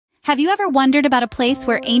Have you ever wondered about a place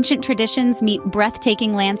where ancient traditions meet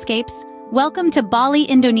breathtaking landscapes? Welcome to Bali,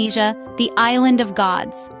 Indonesia, the island of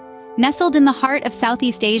gods. Nestled in the heart of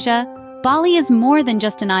Southeast Asia, Bali is more than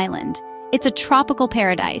just an island. It's a tropical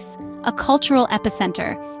paradise, a cultural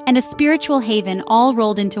epicenter, and a spiritual haven all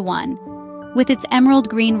rolled into one. With its emerald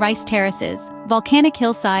green rice terraces, volcanic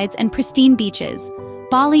hillsides, and pristine beaches,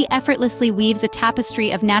 Bali effortlessly weaves a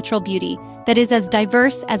tapestry of natural beauty that is as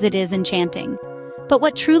diverse as it is enchanting. But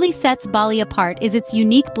what truly sets Bali apart is its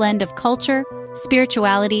unique blend of culture,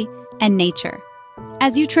 spirituality, and nature.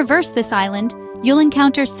 As you traverse this island, you'll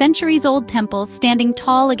encounter centuries-old temples standing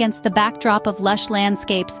tall against the backdrop of lush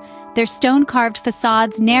landscapes, their stone-carved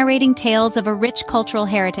facades narrating tales of a rich cultural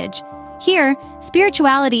heritage. Here,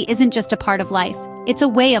 spirituality isn't just a part of life, it's a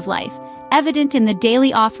way of life, evident in the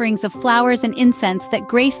daily offerings of flowers and incense that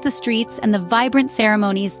grace the streets and the vibrant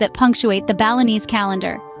ceremonies that punctuate the Balinese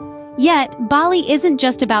calendar. Yet, Bali isn't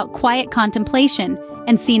just about quiet contemplation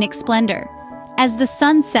and scenic splendor. As the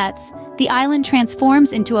sun sets, the island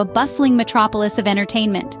transforms into a bustling metropolis of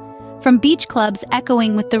entertainment. From beach clubs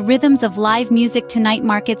echoing with the rhythms of live music to night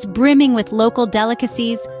markets brimming with local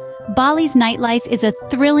delicacies, Bali's nightlife is a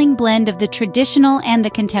thrilling blend of the traditional and the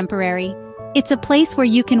contemporary. It's a place where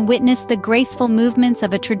you can witness the graceful movements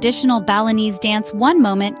of a traditional Balinese dance one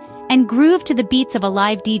moment and groove to the beats of a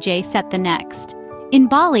live DJ set the next. In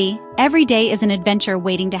Bali, every day is an adventure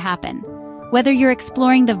waiting to happen. Whether you're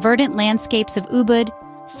exploring the verdant landscapes of Ubud,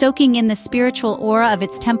 soaking in the spiritual aura of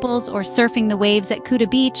its temples, or surfing the waves at Kuta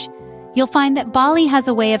Beach, you'll find that Bali has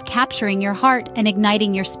a way of capturing your heart and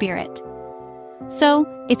igniting your spirit. So,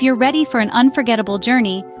 if you're ready for an unforgettable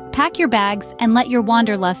journey, pack your bags and let your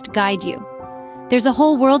wanderlust guide you. There's a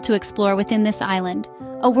whole world to explore within this island,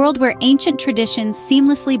 a world where ancient traditions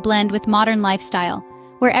seamlessly blend with modern lifestyle,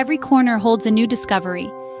 where every corner holds a new discovery,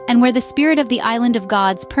 and where the spirit of the island of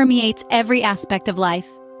gods permeates every aspect of life.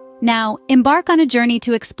 Now, embark on a journey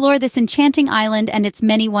to explore this enchanting island and its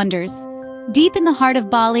many wonders. Deep in the heart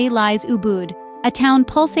of Bali lies Ubud, a town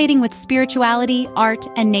pulsating with spirituality, art,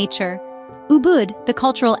 and nature. Ubud, the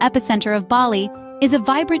cultural epicenter of Bali, is a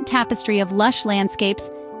vibrant tapestry of lush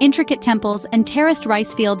landscapes, intricate temples, and terraced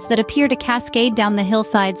rice fields that appear to cascade down the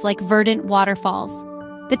hillsides like verdant waterfalls.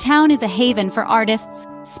 The town is a haven for artists,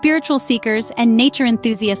 spiritual seekers, and nature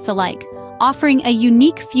enthusiasts alike, offering a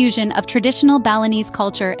unique fusion of traditional Balinese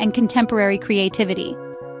culture and contemporary creativity.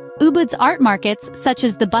 Ubud's art markets, such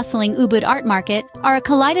as the bustling Ubud Art Market, are a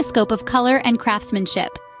kaleidoscope of color and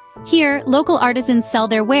craftsmanship. Here, local artisans sell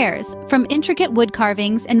their wares, from intricate wood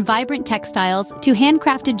carvings and vibrant textiles to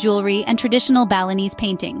handcrafted jewelry and traditional Balinese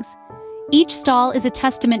paintings. Each stall is a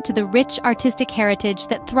testament to the rich artistic heritage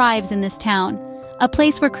that thrives in this town, a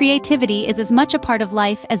place where creativity is as much a part of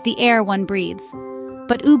life as the air one breathes.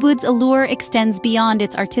 But Ubud's allure extends beyond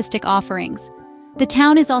its artistic offerings. The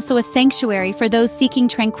town is also a sanctuary for those seeking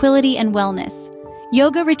tranquility and wellness.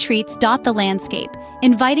 Yoga retreats dot the landscape,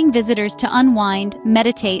 inviting visitors to unwind,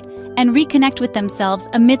 meditate, and reconnect with themselves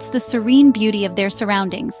amidst the serene beauty of their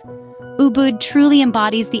surroundings. Ubud truly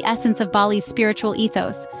embodies the essence of Bali's spiritual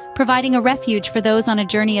ethos, providing a refuge for those on a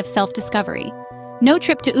journey of self-discovery. No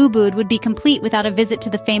trip to Ubud would be complete without a visit to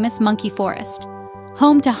the famous monkey forest.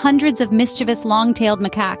 Home to hundreds of mischievous long-tailed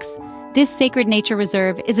macaques, this sacred nature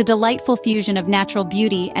reserve is a delightful fusion of natural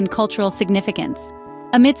beauty and cultural significance.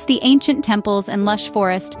 Amidst the ancient temples and lush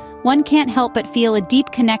forest, one can't help but feel a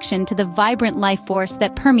deep connection to the vibrant life force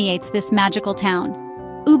that permeates this magical town.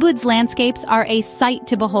 Ubud's landscapes are a sight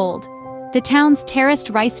to behold. The town's terraced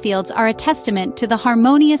rice fields are a testament to the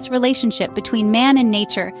harmonious relationship between man and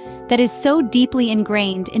nature that is so deeply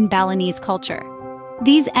ingrained in Balinese culture.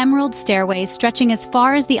 These emerald stairways stretching as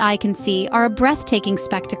far as the eye can see are a breathtaking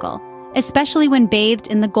spectacle, especially when bathed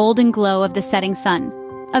in the golden glow of the setting sun.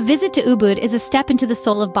 A visit to Ubud is a step into the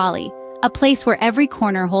soul of Bali, a place where every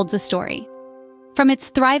corner holds a story. From its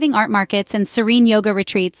thriving art markets and serene yoga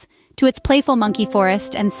retreats, to its playful monkey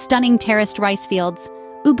forest and stunning terraced rice fields,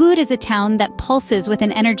 Ubud is a town that pulses with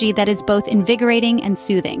an energy that is both invigorating and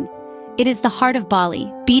soothing. It is the heart of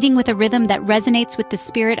Bali, beating with a rhythm that resonates with the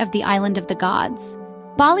spirit of the island of the gods.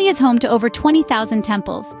 Bali is home to over 20,000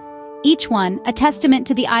 temples, each one a testament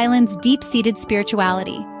to the island's deep-seated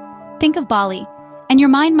spirituality. Think of Bali, and your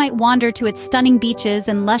mind might wander to its stunning beaches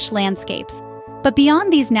and lush landscapes. But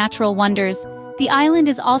beyond these natural wonders, the island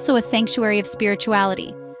is also a sanctuary of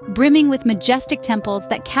spirituality, brimming with majestic temples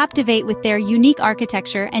that captivate with their unique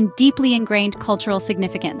architecture and deeply ingrained cultural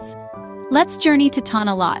significance. Let's journey to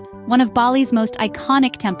Tanah Lot, one of Bali's most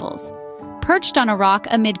iconic temples. Perched on a rock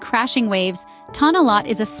amid crashing waves, Tanah Lot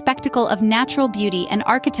is a spectacle of natural beauty and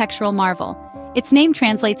architectural marvel. Its name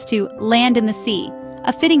translates to land in the sea,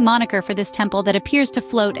 a fitting moniker for this temple that appears to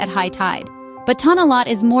float at high tide. But Tanah Lot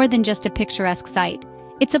is more than just a picturesque site.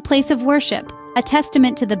 It's a place of worship, a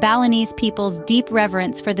testament to the Balinese people's deep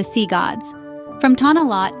reverence for the sea gods. From Tanah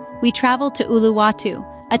Lot, we travel to Uluwatu,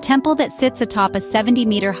 a temple that sits atop a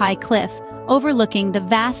 70-meter-high cliff overlooking the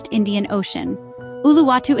vast Indian Ocean.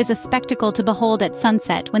 Uluwatu is a spectacle to behold at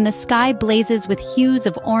sunset when the sky blazes with hues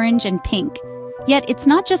of orange and pink. Yet it's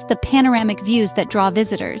not just the panoramic views that draw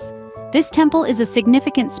visitors. This temple is a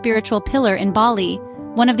significant spiritual pillar in Bali,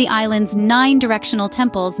 one of the island's 9 directional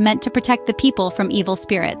temples meant to protect the people from evil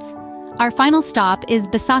spirits. Our final stop is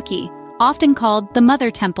Besaki, often called the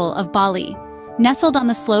Mother Temple of Bali. Nestled on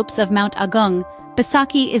the slopes of Mount Agung,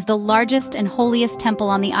 Besaki is the largest and holiest temple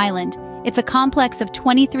on the island. It's a complex of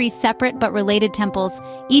 23 separate but related temples,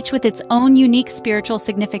 each with its own unique spiritual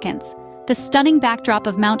significance. The stunning backdrop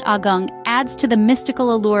of Mount Agung adds to the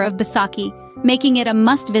mystical allure of Besaki, making it a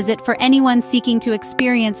must-visit for anyone seeking to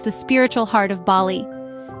experience the spiritual heart of Bali.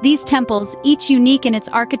 These temples, each unique in its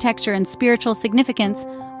architecture and spiritual significance,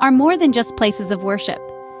 are more than just places of worship.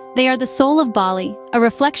 They are the soul of Bali, a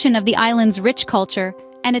reflection of the island's rich culture,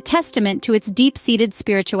 and a testament to its deep-seated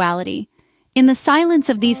spirituality. In the silence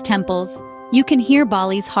of these temples, you can hear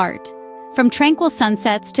Bali's heart. From tranquil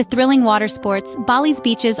sunsets to thrilling water sports, Bali's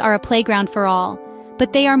beaches are a playground for all.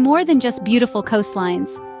 But they are more than just beautiful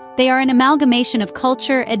coastlines. They are an amalgamation of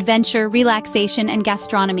culture, adventure, relaxation, and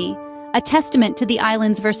gastronomy, a testament to the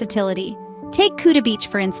island's versatility. Take Kuta Beach,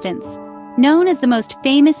 for instance. Known as the most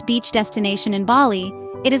famous beach destination in Bali,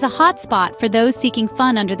 it is a hotspot for those seeking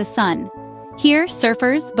fun under the sun. Here,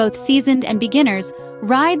 surfers, both seasoned and beginners,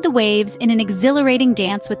 ride the waves in an exhilarating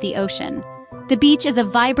dance with the ocean. The beach is a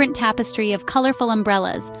vibrant tapestry of colorful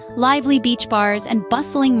umbrellas, lively beach bars, and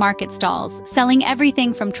bustling market stalls, selling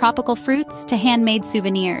everything from tropical fruits to handmade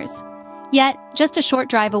souvenirs. Yet, just a short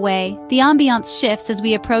drive away, the ambiance shifts as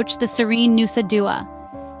we approach the serene Nusa Dua.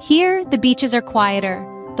 Here, the beaches are quieter,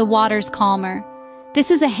 the waters calmer. This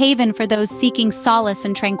is a haven for those seeking solace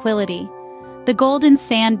and tranquility. The golden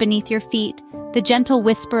sand beneath your feet, the gentle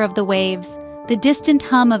whisper of the waves, the distant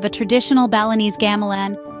hum of a traditional Balinese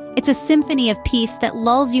gamelan, it's a symphony of peace that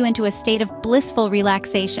lulls you into a state of blissful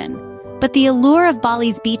relaxation. But the allure of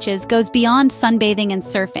Bali's beaches goes beyond sunbathing and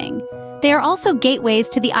surfing. They are also gateways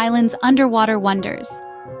to the island's underwater wonders.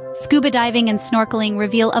 Scuba diving and snorkeling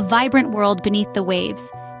reveal a vibrant world beneath the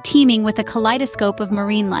waves, teeming with a kaleidoscope of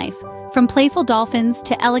marine life, from playful dolphins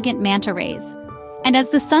to elegant manta rays. And as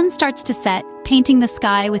the sun starts to set, painting the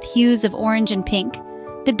sky with hues of orange and pink,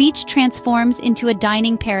 the beach transforms into a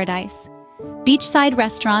dining paradise. Beachside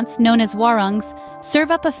restaurants, known as warongs,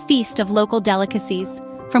 serve up a feast of local delicacies,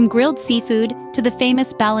 from grilled seafood to the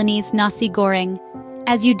famous Balinese nasi goreng.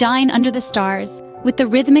 As you dine under the stars, with the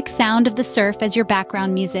rhythmic sound of the surf as your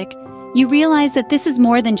background music, you realize that this is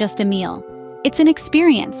more than just a meal. It's an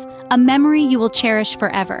experience, a memory you will cherish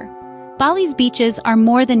forever. Bali's beaches are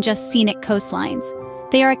more than just scenic coastlines.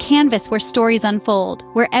 They are a canvas where stories unfold,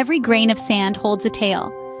 where every grain of sand holds a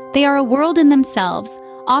tale. They are a world in themselves,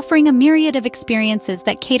 offering a myriad of experiences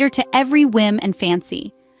that cater to every whim and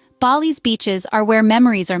fancy. Bali's beaches are where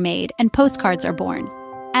memories are made and postcards are born.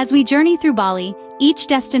 As we journey through Bali, each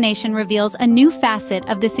destination reveals a new facet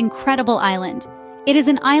of this incredible island. It is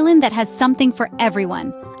an island that has something for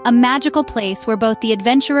everyone, a magical place where both the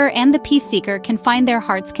adventurer and the peace seeker can find their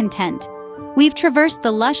heart's content. We've traversed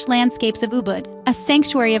the lush landscapes of Ubud, a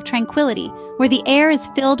sanctuary of tranquility, where the air is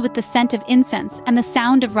filled with the scent of incense and the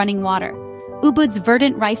sound of running water. Ubud's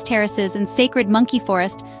verdant rice terraces and sacred monkey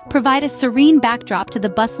forest provide a serene backdrop to the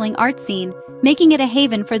bustling art scene, making it a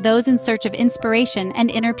haven for those in search of inspiration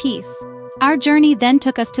and inner peace. Our journey then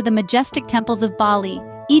took us to the majestic temples of Bali,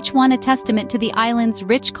 each one a testament to the island's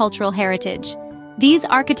rich cultural heritage. These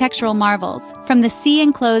architectural marvels, from the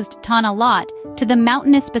sea-enclosed Tanah Lot to the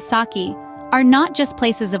mountainous Besaki, are not just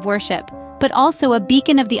places of worship, but also a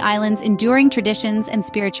beacon of the island's enduring traditions and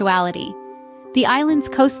spirituality. The island's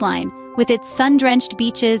coastline, with its sun-drenched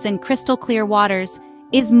beaches and crystal-clear waters,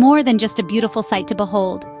 is more than just a beautiful sight to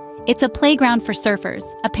behold. It's a playground for surfers,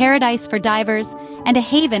 a paradise for divers, and a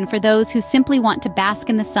haven for those who simply want to bask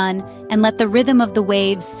in the sun and let the rhythm of the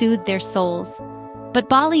waves soothe their souls. But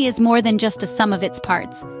Bali is more than just a sum of its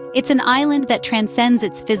parts. It's an island that transcends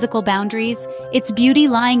its physical boundaries, its beauty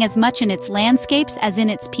lying as much in its landscapes as in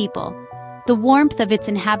its people. The warmth of its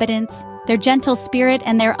inhabitants, their gentle spirit,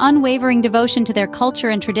 and their unwavering devotion to their culture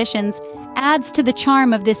and traditions adds to the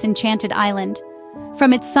charm of this enchanted island.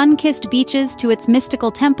 From its sun-kissed beaches to its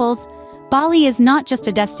mystical temples, Bali is not just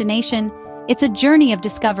a destination, it's a journey of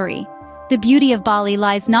discovery. The beauty of Bali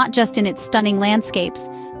lies not just in its stunning landscapes,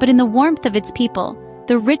 but in the warmth of its people,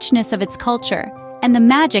 the richness of its culture, and the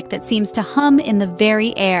magic that seems to hum in the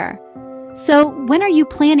very air. So, when are you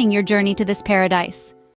planning your journey to this paradise?